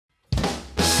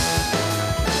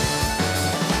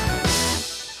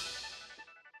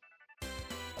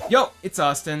Yo, it's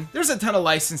Austin. There's a ton of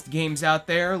licensed games out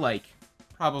there, like,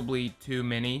 probably too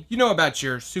many. You know about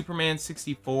your Superman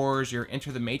 64s, your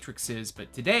Enter the Matrixes,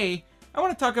 but today, I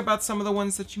want to talk about some of the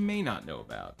ones that you may not know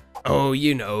about. Oh,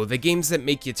 you know, the games that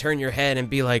make you turn your head and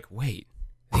be like, wait,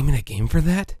 they made a game for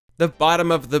that? The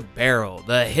bottom of the barrel,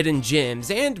 the hidden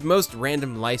gems, and most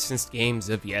random licensed games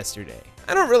of yesterday.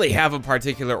 I don't really have a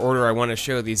particular order I want to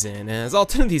show these in, as all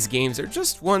 10 of these games are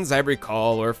just ones I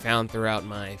recall or found throughout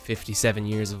my 57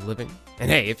 years of living. And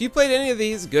hey, if you played any of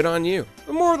these, good on you.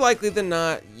 But more likely than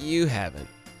not, you haven't.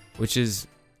 Which is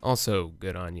also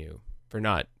good on you for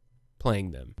not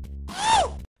playing them.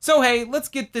 So hey, let's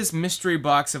get this mystery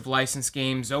box of licensed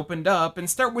games opened up and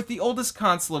start with the oldest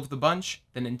console of the bunch,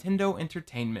 the Nintendo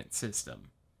Entertainment System.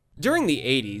 During the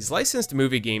 80s, licensed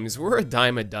movie games were a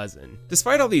dime a dozen.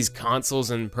 Despite all these consoles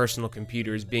and personal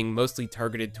computers being mostly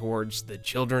targeted towards the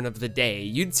children of the day,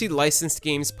 you'd see licensed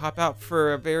games pop out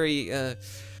for a very,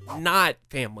 not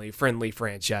family-friendly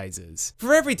franchises.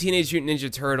 For every Teenage Mutant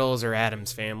Ninja Turtles or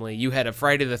Addams Family, you had a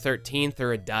Friday the 13th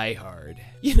or a Die Hard.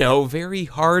 You know, very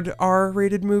hard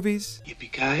R-rated movies.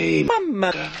 Yippee-ki-yay,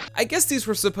 mama. I guess these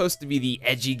were supposed to be the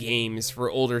edgy games for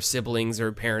older siblings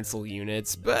or parental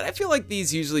units, but I feel like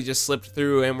these usually just slipped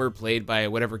through and were played by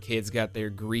whatever kids got their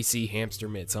greasy hamster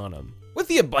mitts on them. With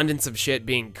the abundance of shit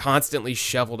being constantly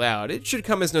shoveled out, it should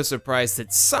come as no surprise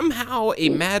that somehow a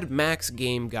Mad Max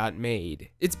game got made.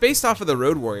 It's based off of the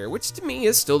Road Warrior, which to me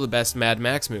is still the best Mad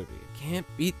Max movie. Can't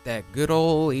beat that good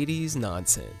old 80s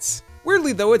nonsense.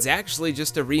 Weirdly though, it's actually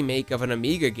just a remake of an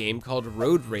Amiga game called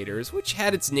Road Raiders, which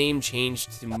had its name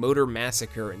changed to Motor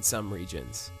Massacre in some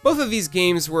regions. Both of these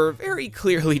games were very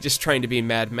clearly just trying to be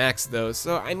Mad Max though,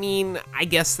 so I mean, I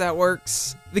guess that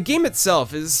works. The game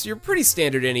itself is your pretty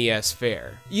standard NES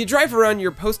fare. You drive around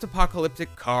your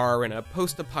post-apocalyptic car in a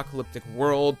post-apocalyptic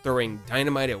world, throwing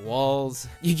dynamite at walls.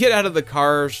 You get out of the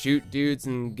car, shoot dudes,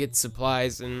 and get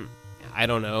supplies and, I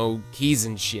don't know, keys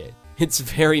and shit. It's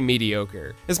very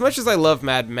mediocre. As much as I love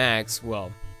Mad Max,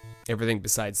 well, everything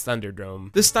besides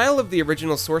Thunderdome, the style of the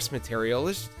original source material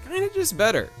is kinda just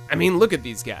better. I mean, look at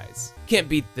these guys. Can't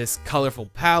beat this colorful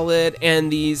palette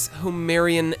and these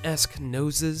Homerian-esque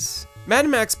noses. Mad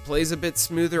Max plays a bit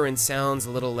smoother and sounds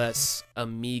a little less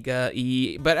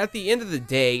Amiga-y, but at the end of the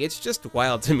day, it's just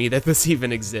wild to me that this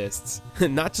even exists.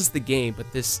 Not just the game,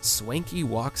 but this swanky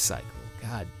walk cycle.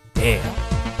 God damn.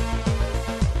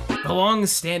 The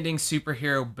long-standing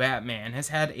superhero Batman has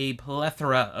had a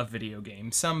plethora of video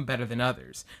games, some better than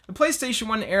others. The PlayStation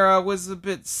 1 era was a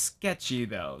bit sketchy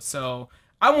though, so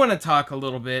I want to talk a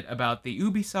little bit about the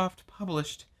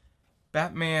Ubisoft-published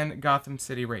Batman Gotham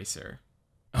City Racer.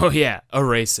 Oh yeah, a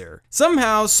racer.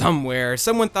 Somehow, somewhere,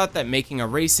 someone thought that making a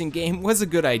racing game was a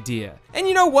good idea. And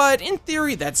you know what? In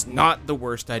theory, that's not the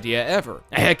worst idea ever.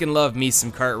 I heckin' love me some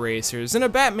kart racers, and a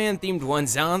Batman-themed one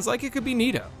sounds like it could be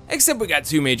neato. Except we got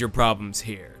two major problems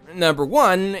here. Number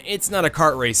one, it's not a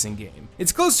kart racing game.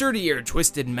 It's closer to your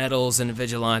Twisted Metals and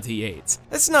Vigilante 8s.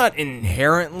 That's not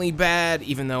inherently bad,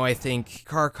 even though I think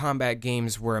car combat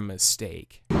games were a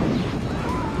mistake.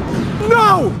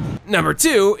 No! Number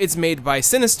two, it's made by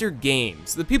Sinister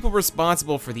Games, the people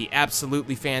responsible for the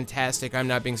absolutely fantastic, I'm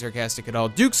not being sarcastic at all,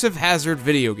 Dukes of Hazzard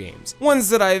video games. Ones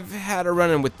that I've had a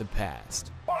run-in with the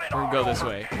past. We're gonna go this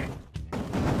way.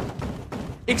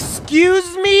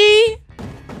 Excuse me?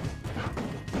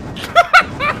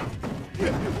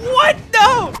 What?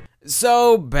 No!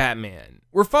 So, Batman.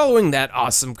 We're following that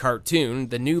awesome cartoon,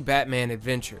 The New Batman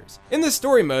Adventures. In the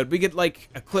story mode, we get like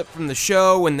a clip from the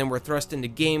show and then we're thrust into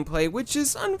gameplay, which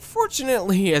is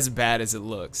unfortunately as bad as it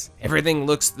looks. Everything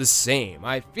looks the same.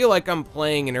 I feel like I'm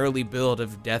playing an early build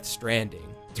of Death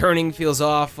Stranding. Turning feels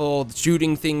awful,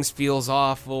 shooting things feels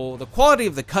awful, the quality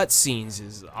of the cutscenes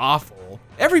is awful.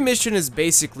 Every mission is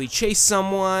basically chase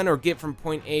someone or get from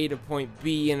point A to point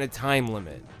B in a time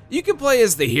limit. You can play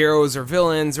as the heroes or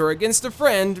villains or against a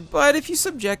friend, but if you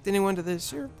subject anyone to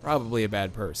this, you're probably a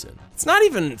bad person. It's not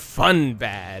even fun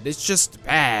bad, it's just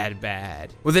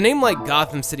bad. With a name like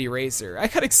Gotham City Racer, I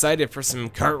got excited for some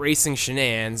kart racing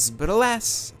shenanigans, but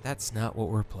alas, that's not what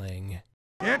we're playing.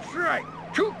 That's right,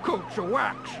 2 coats of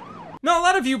wax. Now, a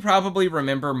lot of you probably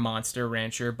remember Monster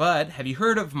Rancher, but have you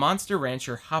heard of Monster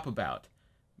Rancher Hopabout?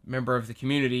 Member of the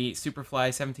community,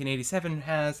 Superfly1787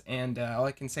 has, and all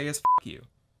I can say is f*** you.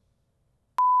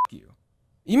 You.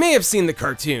 You may have seen the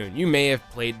cartoon, you may have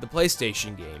played the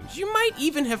PlayStation games, you might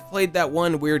even have played that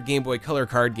one weird Game Boy Color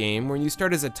card game where you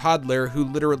start as a toddler who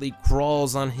literally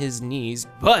crawls on his knees,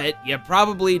 but you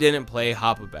probably didn't play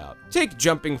Hop About. Take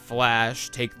Jumping Flash,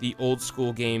 take the old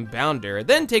school game Bounder,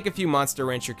 then take a few Monster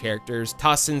Rancher characters,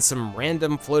 toss in some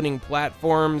random floating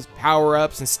platforms,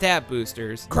 power-ups, and stat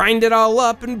boosters, grind it all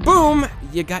up, and boom,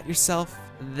 you got yourself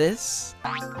this.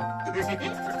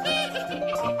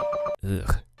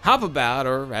 Ugh. Hop About,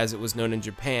 or as it was known in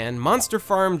Japan, Monster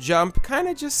Farm Jump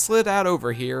kinda just slid out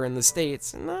over here in the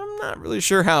States, and I'm not really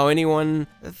sure how anyone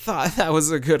thought that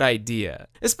was a good idea.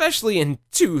 Especially in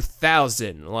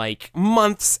 2000, like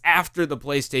months after the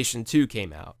PlayStation 2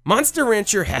 came out. Monster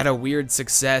Rancher had a weird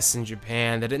success in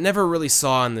Japan that it never really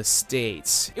saw in the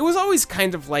States. It was always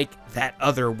kind of like that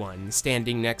other one,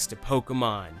 standing next to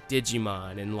Pokemon,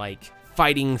 Digimon, and like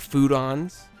fighting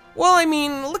Foodons. Well, I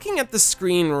mean, looking at the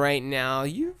screen right now,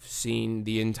 you've seen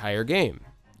the entire game.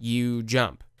 You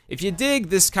jump. If you dig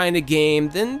this kind of game,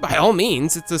 then by all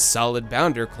means, it's a solid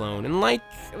Bounder clone, and like,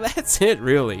 that's it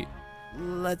really.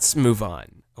 Let's move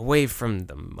on, away from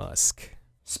the musk.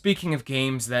 Speaking of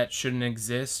games that shouldn't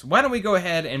exist, why don't we go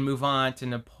ahead and move on to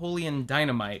Napoleon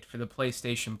Dynamite for the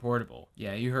PlayStation Portable.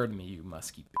 Yeah, you heard me, you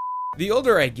musky b****. The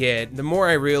older I get, the more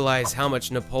I realize how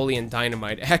much Napoleon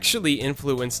Dynamite actually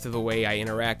influenced the way I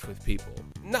interact with people.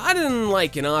 Not in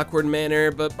like an awkward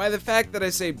manner, but by the fact that I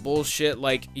say bullshit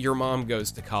like your mom goes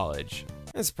to college.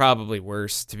 It's probably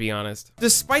worse, to be honest.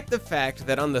 Despite the fact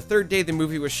that on the third day the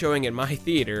movie was showing at my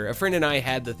theater, a friend and I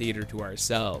had the theater to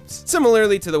ourselves.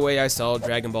 Similarly to the way I saw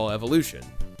Dragon Ball Evolution.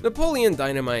 Napoleon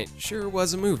Dynamite sure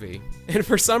was a movie, and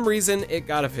for some reason it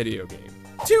got a video game.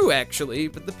 2 actually,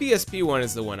 but the PSP one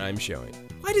is the one I'm showing.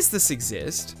 Why does this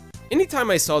exist? Anytime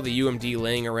I saw the UMD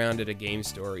laying around at a game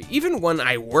store, even one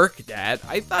I worked at,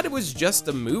 I thought it was just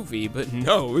a movie, but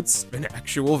no, it's an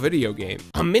actual video game.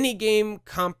 A mini-game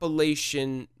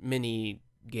compilation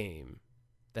mini-game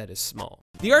that is small.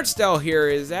 The art style here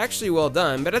is actually well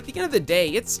done, but at the end of the day,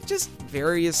 it's just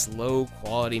various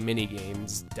low-quality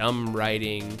mini-games, dumb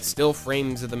writing, still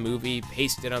frames of the movie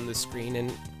pasted on the screen,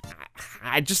 and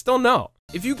I just don't know.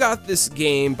 If you got this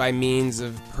game by means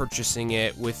of purchasing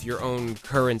it with your own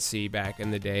currency back in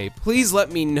the day, please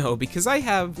let me know because I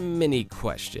have many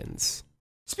questions.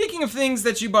 Speaking of things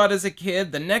that you bought as a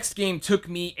kid, the next game took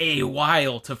me a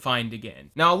while to find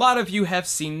again. Now, a lot of you have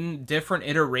seen different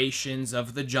iterations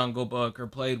of the Jungle Book or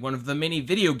played one of the many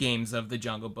video games of the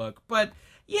Jungle Book, but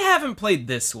you haven't played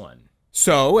this one.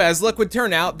 So, as luck would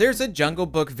turn out, there's a Jungle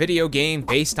Book video game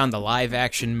based on the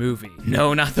live-action movie.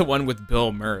 No, not the one with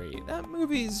Bill Murray. That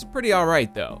movie's pretty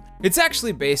alright, though. It's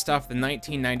actually based off the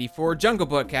 1994 Jungle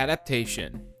Book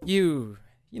adaptation. You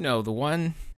know the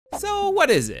one. So, what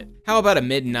is it? How about a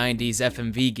mid-90s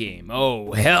FMV game?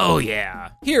 Oh, hell yeah!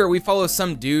 Here, we follow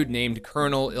some dude named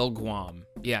Colonel Ilgwam.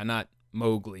 Yeah, not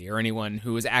Mowgli or anyone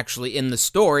who was actually in the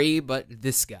story, but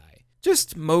this guy.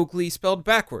 Just Mowgli spelled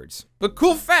backwards. But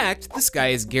cool fact, this guy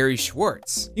is Gary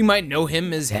Schwartz. You might know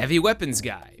him as Heavy Weapons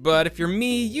Guy, but if you're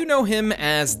me, you know him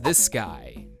as this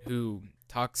guy, who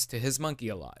talks to his monkey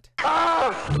a lot.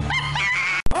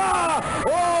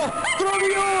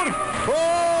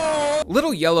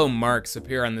 Little yellow marks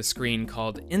appear on the screen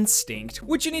called Instinct,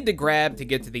 which you need to grab to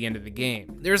get to the end of the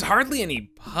game. There's hardly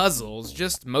any puzzles,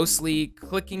 just mostly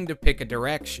clicking to pick a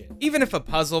direction. Even if a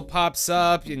puzzle pops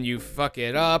up and you fuck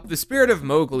it up, the spirit of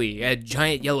Mowgli, a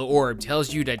giant yellow orb,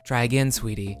 tells you to try again,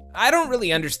 sweetie. I don't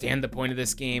really understand the point of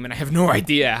this game, and I have no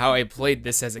idea how I played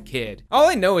this as a kid. All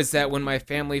I know is that when my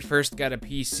family first got a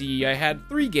PC, I had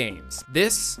 3 games.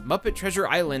 This, Muppet Treasure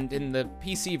Island, and the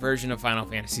PC version of Final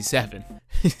Fantasy VII.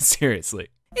 Seriously.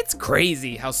 It's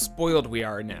crazy how spoiled we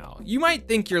are now. You might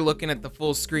think you're looking at the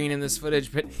full screen in this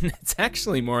footage, but it's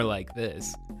actually more like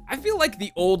this. I feel like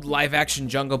the old live-action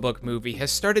Jungle Book movie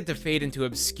has started to fade into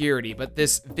obscurity, but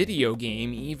this video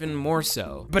game even more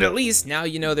so. But at least now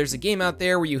you know there's a game out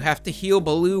there where you have to heal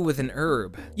Baloo with an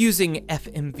herb, using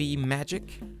FMV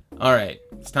magic. Alright,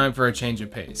 it's time for a change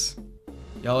of pace.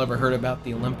 Y'all ever heard about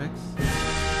the Olympics?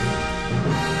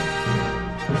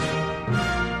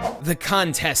 The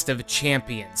contest of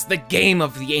champions, the game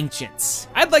of the ancients.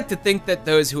 I'd like to think that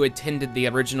those who attended the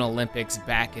original Olympics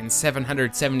back in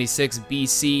 776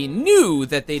 BC knew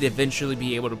that they'd eventually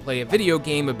be able to play a video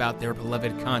game about their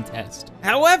beloved contest.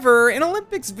 However, an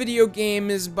Olympics video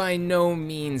game is by no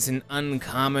means an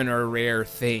uncommon or rare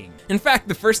thing. In fact,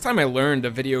 the first time I learned a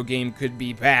video game could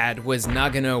be bad was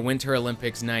Nagano Winter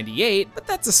Olympics '98, but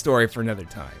that's a story for another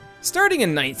time. Starting in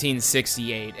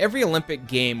 1968, every Olympic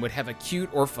game would have a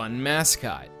cute or fun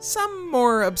mascot, some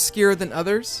more obscure than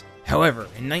others. However,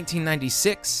 in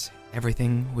 1996,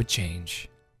 everything would change.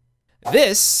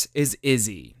 This is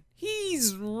Izzy.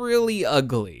 He's really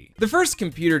ugly. The first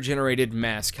computer-generated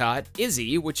mascot,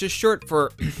 Izzy, which is short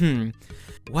for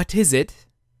what is it?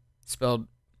 Spelled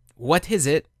what is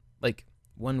it? Like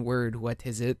one word, what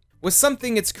is it? Was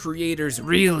something its creators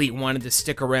really wanted to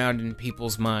stick around in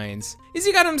people's minds.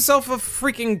 Izzy got himself a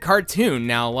freaking cartoon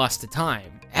now lost to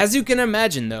time. As you can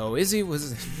imagine though, Izzy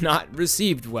was not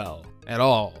received well at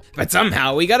all. But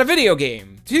somehow we got a video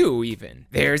game, too even.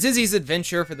 There's Izzy's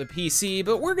Adventure for the PC,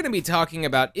 but we're gonna be talking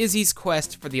about Izzy's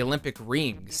Quest for the Olympic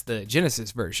Rings, the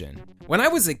Genesis version. When I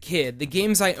was a kid, the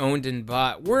games I owned and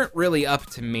bought weren't really up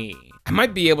to me. I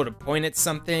might be able to point at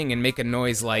something and make a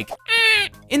noise like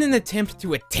in an attempt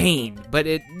to attain, but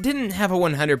it didn't have a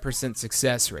 100%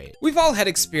 success rate. We've all had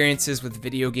experiences with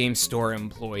video game store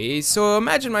employees, so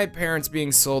imagine my parents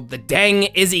being sold the dang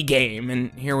Izzy game,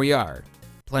 and here we are,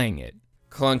 playing it.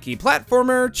 Clunky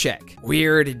platformer, check.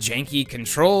 Weird, janky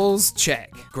controls,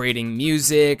 check. Grating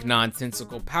music,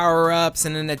 nonsensical power-ups,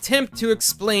 and an attempt to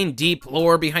explain deep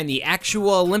lore behind the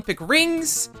actual Olympic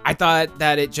rings? I thought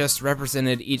that it just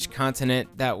represented each continent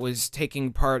that was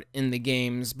taking part in the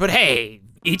games, but hey,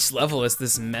 each level is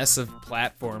this mess of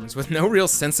platforms with no real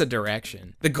sense of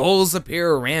direction. The goals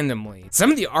appear randomly.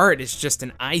 Some of the art is just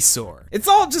an eyesore. It's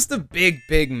all just a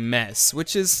big mess,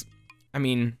 which is, I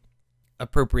mean,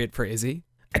 appropriate for Izzy.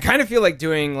 I kind of feel like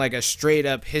doing like a straight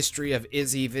up history of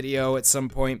Izzy video at some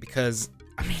point because,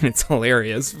 I mean, it's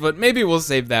hilarious, but maybe we'll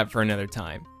save that for another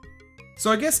time.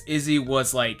 So I guess Izzy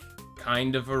was like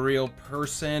kind of a real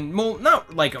person. Well,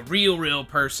 not like a real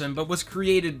person, but was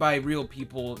created by real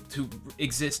people to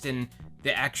exist in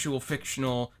the actual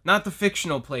fictional, not the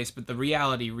fictional place, but the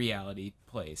reality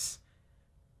place.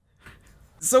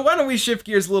 So why don't we shift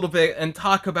gears a little bit and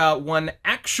talk about one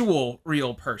actual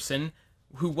real person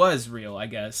who was real, I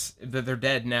guess. They're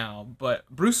dead now, but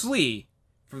Bruce Lee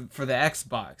for the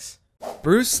Xbox.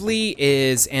 Bruce Lee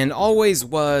is, and always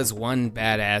was, one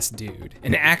badass dude.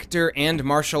 An actor and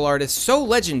martial artist so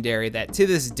legendary that to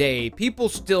this day, people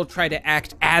still try to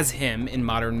act as him in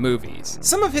modern movies.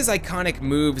 Some of his iconic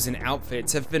moves and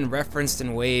outfits have been referenced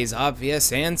in ways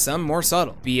obvious and some more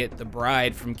subtle, be it the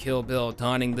bride from Kill Bill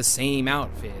donning the same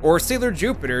outfit, or Sailor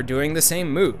Jupiter doing the same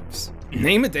moves.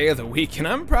 Name a day of the week and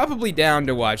I'm probably down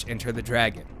to watch Enter the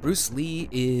Dragon. Bruce Lee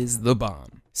is the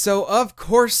bomb. So of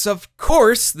course,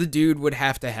 the dude would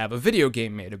have to have a video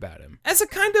game made about him. As a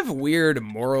kind of weird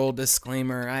moral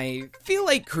disclaimer, I feel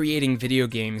like creating video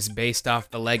games based off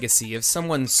the legacy of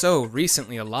someone so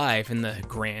recently alive in the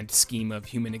grand scheme of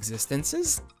human existence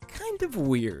is kind of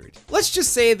weird. Let's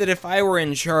just say that if I were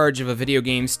in charge of a video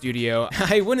game studio,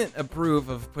 I wouldn't approve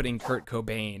of putting Kurt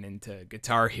Cobain into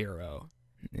Guitar Hero.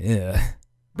 Ugh.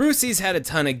 Brucey's had a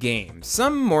ton of games,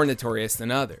 some more notorious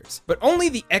than others, but only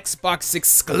the Xbox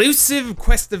exclusive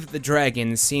Quest of the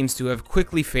Dragon seems to have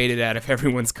quickly faded out of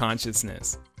everyone's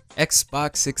consciousness.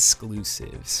 Xbox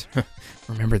exclusives.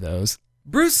 Remember those?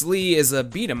 Bruce Lee is a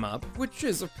beat-em-up, which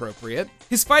is appropriate.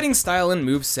 His fighting style and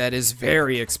moveset is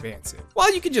very expansive.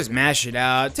 While you can just mash it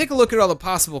out, take a look at all the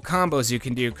possible combos you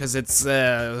can do, because it's,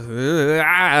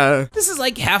 this is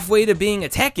like halfway to being a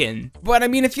Tekken. But I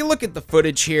mean, if you look at the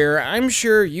footage here, I'm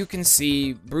sure you can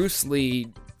see Bruce Lee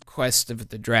Quest of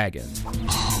the Dragon.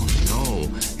 Oh no,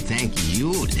 thank you,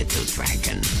 little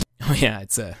dragon. Oh yeah,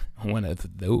 it's one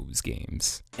of those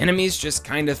games. Enemies just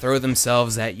kind of throw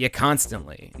themselves at you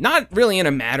constantly. Not really in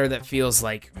a manner that feels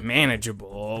like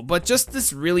manageable, but just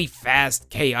this really fast,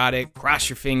 chaotic, cross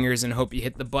your fingers and hope you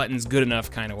hit the buttons good enough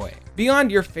kind of way.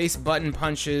 Beyond your face button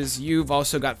punches, you've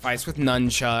also got fights with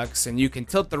nunchucks, and you can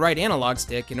tilt the right analog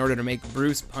stick in order to make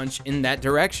Bruce punch in that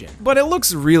direction. But it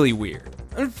looks really weird.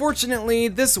 Unfortunately,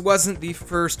 this wasn't the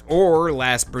first or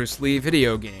last Bruce Lee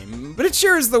video game, but it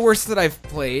sure is the worst that I've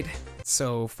played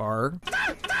so far.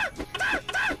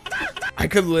 I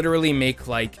could literally make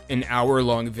like an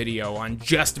hour-long video on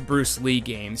just Bruce Lee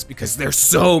games because there's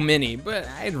so many, but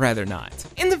I'd rather not.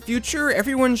 In the future,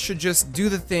 everyone should just do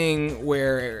the thing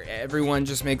where everyone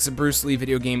just makes a Bruce Lee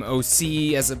video game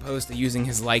OC as opposed to using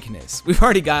his likeness. We've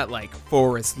already got like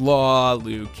Forrest Law,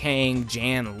 Liu Kang,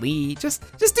 Jan Lee. Just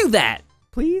do that,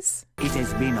 please. It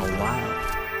has been a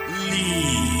while.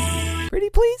 Pretty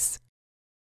please?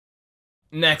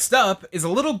 Next up is a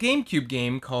little GameCube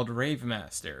game called Rave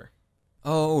Master.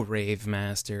 Oh, Rave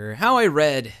Master, how I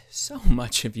read so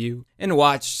much of you and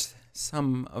watched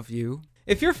some of you.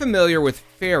 If you're familiar with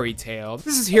Fairy Tail,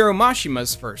 this is Hiro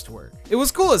Mashima's first work. It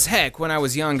was cool as heck when I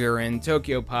was younger and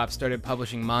Tokyo Pop started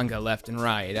publishing manga left and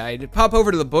right. I'd pop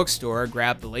over to the bookstore,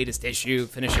 grab the latest issue,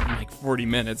 finish it in like 40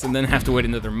 minutes, and then have to wait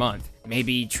another month.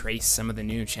 Maybe trace some of the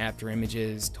new chapter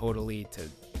images totally to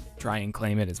try and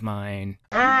claim it as mine.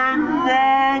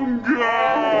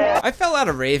 I fell out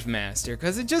of Rave Master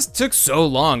because it just took so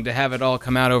long to have it all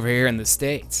come out over here in the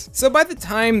States. So by the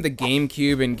time the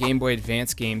GameCube and Game Boy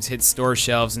Advance games hit store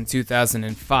shelves in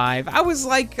 2005, I was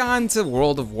like on to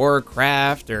World of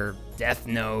Warcraft or Death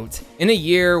Note. In a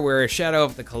year where Shadow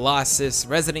of the Colossus,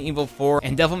 Resident Evil 4,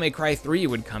 and Devil May Cry 3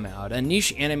 would come out, a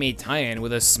niche anime tie-in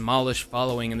with a smallish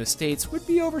following in the States would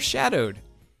be overshadowed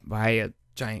by a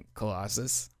giant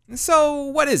Colossus. So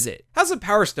what is it? How's a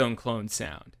Power Stone clone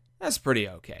sound? That's pretty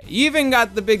okay. You even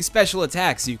got the big special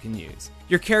attacks you can use.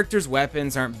 Your character's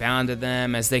weapons aren't bound to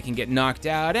them as they can get knocked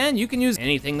out, and you can use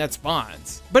anything that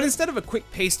spawns. But instead of a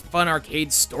quick-paced fun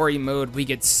arcade story mode, we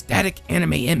get static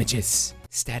anime images.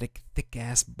 Static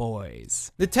thick-ass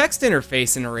boys. The text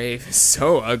interface in Rave is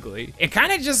so ugly. It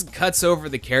kinda just cuts over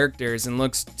the characters and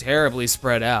looks terribly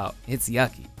spread out. It's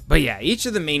yucky. But yeah, each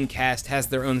of the main cast has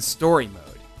their own story mode.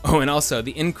 Oh, and also,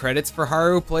 the end credits for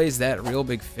Haru plays that Real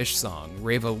Big Fish song,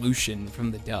 Ravolution,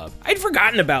 from the dub. I'd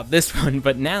forgotten about this one,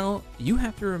 but now you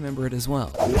have to remember it as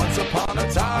well. Once upon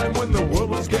a time when the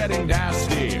world was getting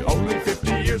nasty, only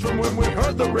 50 years from when we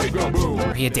heard the radio boom.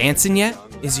 Are you dancing yet?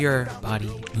 Is your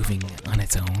body moving on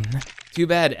its own? Too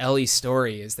bad Ellie's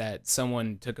story is that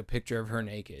someone took a picture of her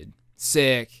naked.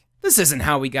 Sick. This isn't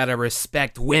how we gotta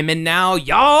respect women now,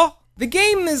 y'all! The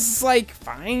game is, like,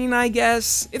 fine, I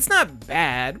guess. It's not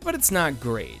bad, but it's not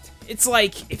great. It's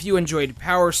like, if you enjoyed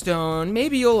Power Stone,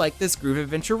 maybe you'll like this Groove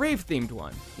Adventure Rave-themed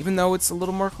one, even though it's a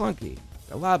little more clunky.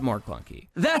 A lot more clunky.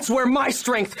 That's where my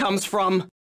strength comes from!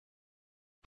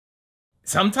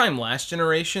 Sometime last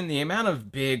generation, the amount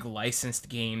of big licensed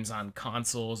games on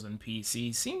consoles and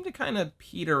PC seemed to kind of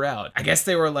peter out. I guess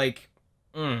they were like,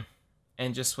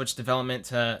 and just switch development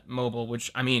to mobile,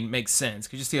 which, I mean, makes sense,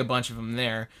 because you see a bunch of them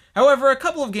there. However, a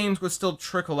couple of games would still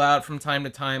trickle out from time to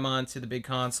time onto the big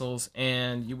consoles,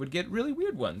 and you would get really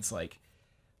weird ones, like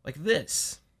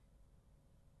this.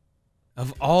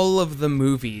 Of all of the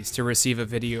movies to receive a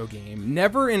video game,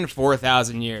 never in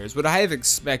 4,000 years would I have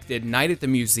expected Night at the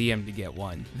Museum to get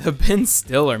one. The Ben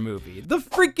Stiller movie. The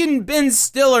freaking Ben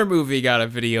Stiller movie got a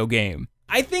video game.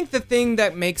 I think the thing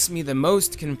that makes me the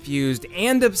most confused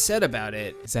and upset about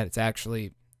it is that it's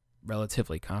actually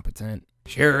relatively competent.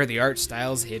 Sure, the art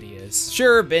style's hideous.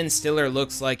 Sure, Ben Stiller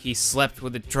looks like he slept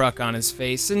with a truck on his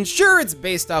face, and sure, it's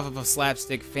based off of a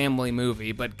slapstick family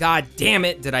movie, but god damn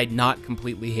it, did I not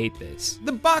completely hate this.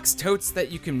 The box totes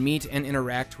that you can meet and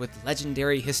interact with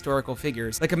legendary historical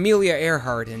figures like Amelia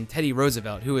Earhart and Teddy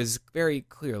Roosevelt, who is very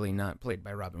clearly not played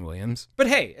by Robin Williams. But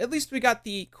hey, at least we got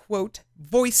the, quote,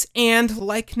 voice and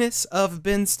likeness of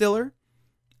Ben Stiller.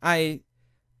 I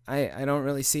don't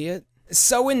really see it.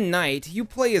 So in Night, you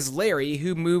play as Larry,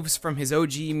 who moves from his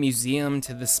OG museum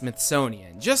to the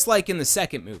Smithsonian, just like in the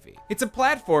second movie. It's a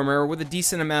platformer with a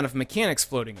decent amount of mechanics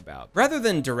floating about. Rather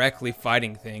than directly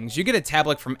fighting things, you get a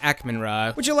tablet from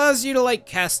Akmenra, which allows you to like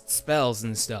cast spells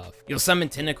and stuff. You'll summon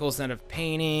tentacles out of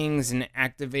paintings and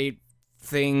activate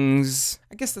things.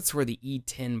 I guess that's where the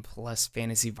E10 plus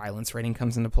fantasy violence rating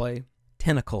comes into play.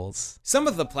 Tentacles. Some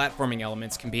of the platforming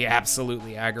elements can be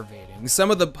absolutely aggravating. Some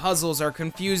of the puzzles are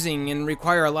confusing and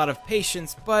require a lot of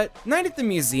patience, but Night at the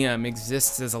Museum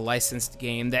exists as a licensed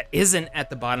game that isn't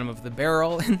at the bottom of the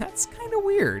barrel, and that's kind of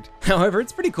weird. However,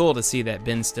 it's pretty cool to see that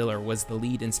Ben Stiller was the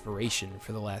lead inspiration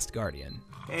for The Last Guardian.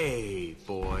 Hey,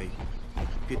 boy.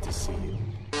 Good to see you.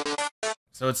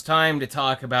 So it's time to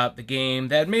talk about the game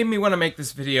that made me want to make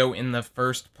this video in the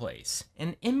first place,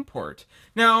 an import.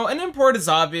 Now, an import is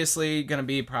obviously going to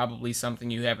be probably something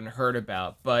you haven't heard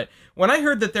about, but when I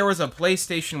heard that there was a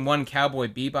PlayStation 1 Cowboy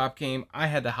Bebop game, I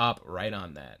had to hop right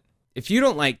on that. If you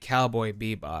don't like Cowboy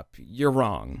Bebop, you're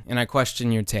wrong, and I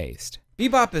question your taste.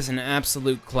 Bebop is an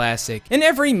absolute classic in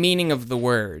every meaning of the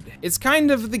word. It's kind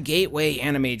of the gateway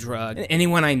anime drug.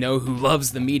 Anyone I know who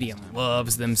loves the medium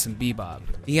loves them some Bebop.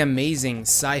 The amazing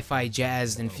sci-fi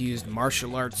jazz-infused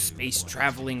martial arts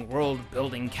space-traveling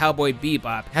world-building Cowboy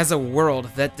Bebop has a world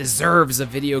that deserves a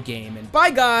video game, and by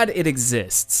God, it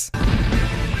exists.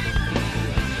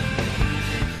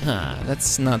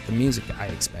 That's not the music I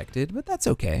expected, but that's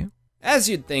okay. As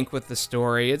you'd think with the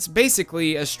story, it's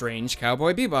basically a strange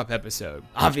Cowboy Bebop episode.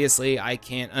 Obviously, I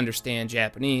can't understand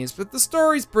Japanese, but the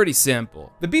story's pretty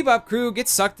simple. The Bebop crew gets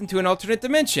sucked into an alternate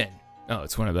dimension. Oh,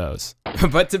 it's one of those.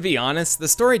 But to be honest, the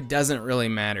story doesn't really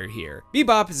matter here.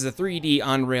 Bebop is a 3D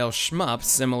on-rail shmup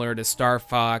similar to Star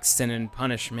Fox, Sin and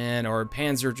Punishment, or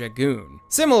Panzer Dragoon.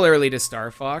 Similarly to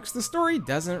Star Fox, the story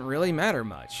doesn't really matter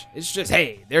much. It's just,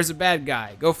 hey, there's a bad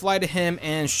guy, go fly to him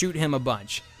and shoot him a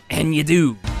bunch. And you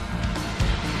do.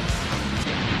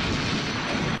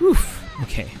 Oof,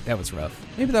 okay, that was rough.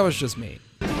 Maybe that was just me.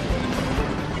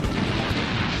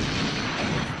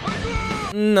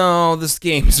 No, this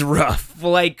game's rough.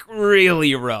 Like,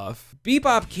 really rough.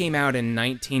 Bebop came out in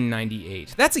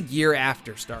 1998. That's a year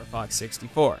after Star Fox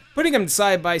 64. Putting them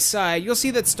side by side, you'll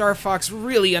see that Star Fox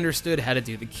really understood how to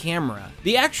do the camera.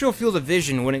 The actual field of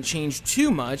vision wouldn't change too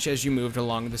much as you moved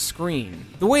along the screen,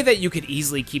 the way that you could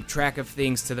easily keep track of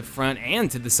things to the front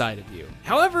and to the side of you.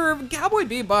 However, Cowboy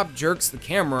Bebop jerks the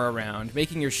camera around,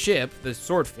 making your ship, the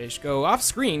swordfish, go off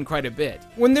screen quite a bit.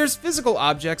 When there's physical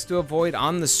objects to avoid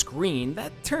on the screen,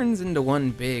 that turns into one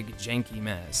big janky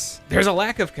mess. There's a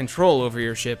lack of control over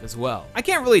your ship as well. I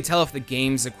can't really tell if the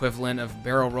game's equivalent of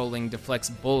barrel rolling deflects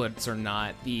bullets or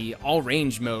not. The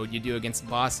all-range mode you do against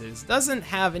bosses doesn't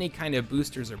have any kind of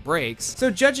boosters or brakes,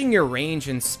 so judging your range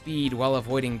and speed while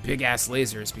avoiding big-ass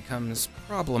lasers becomes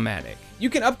problematic. You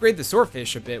can upgrade the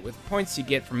swordfish a bit with points you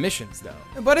get from missions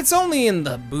though, but it's only in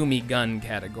the boomy gun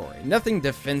category, nothing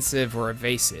defensive or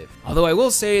evasive, although I will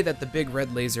say that the big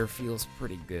red laser feels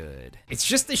pretty good. It's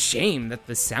just a shame that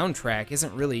the soundtrack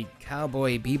isn't really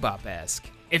Cowboy Bebop-esque.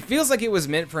 It feels like it was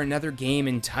meant for another game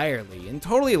entirely, and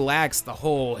totally lacks the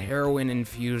whole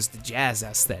heroin-infused jazz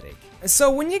aesthetic. So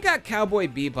when you got Cowboy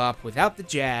Bebop without the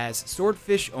jazz,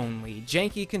 swordfish only,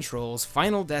 janky controls,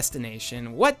 final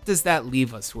destination, what does that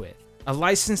leave us with? A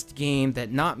licensed game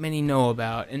that not many know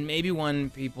about, and maybe one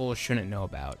people shouldn't know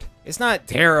about. It's not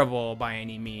terrible by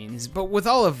any means, but with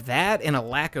all of that and a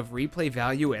lack of replay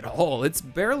value at all, it's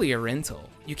barely a rental.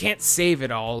 You can't save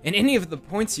it all, and any of the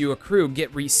points you accrue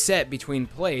get reset between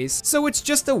plays, so it's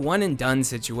just a one and done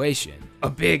situation. A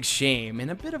big shame, and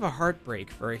a bit of a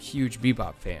heartbreak for a huge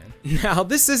Bebop fan. Now,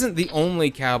 this isn't the only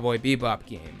Cowboy Bebop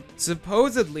game.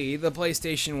 Supposedly, the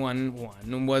PlayStation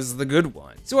 1 was the good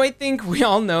one. So I think we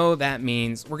all know that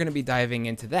means we're gonna be diving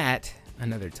into that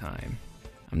another time.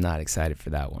 I'm not excited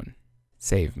for that one.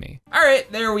 Save me.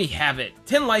 Alright, there we have it.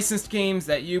 10 licensed games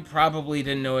that you probably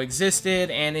didn't know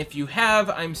existed, and if you have,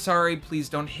 I'm sorry, please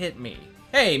don't hit me.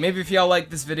 Hey, maybe if y'all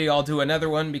like this video, I'll do another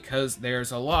one because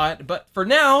there's a lot, but for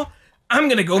now, I'm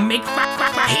gonna go make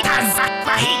fajitas.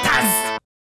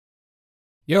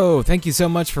 Yo, thank you so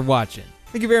much for watching.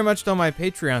 Thank you very much to all my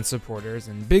Patreon supporters,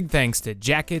 and big thanks to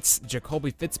Jackets,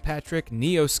 Jacoby Fitzpatrick,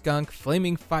 Neo Skunk,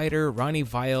 Flaming Fighter, Ronnie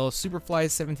Vile,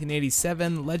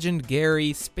 Superfly1787, Legend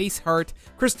Gary, Spaceheart,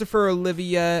 Christopher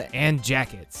Olivia, and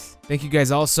Jackets. Thank you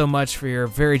guys all so much for your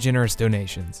very generous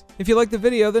donations. If you liked the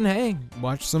video, then hey,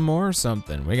 watch some more or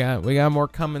something. We got more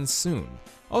coming soon.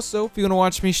 Also, if you want to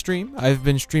watch me stream, I've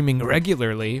been streaming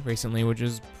regularly recently, which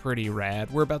is pretty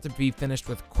rad. We're about to be finished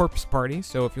with Corpse Party,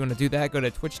 so if you want to do that, go to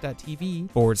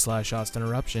twitch.tv/Austin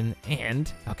Eruption,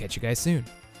 and I'll catch you guys soon.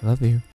 Love you.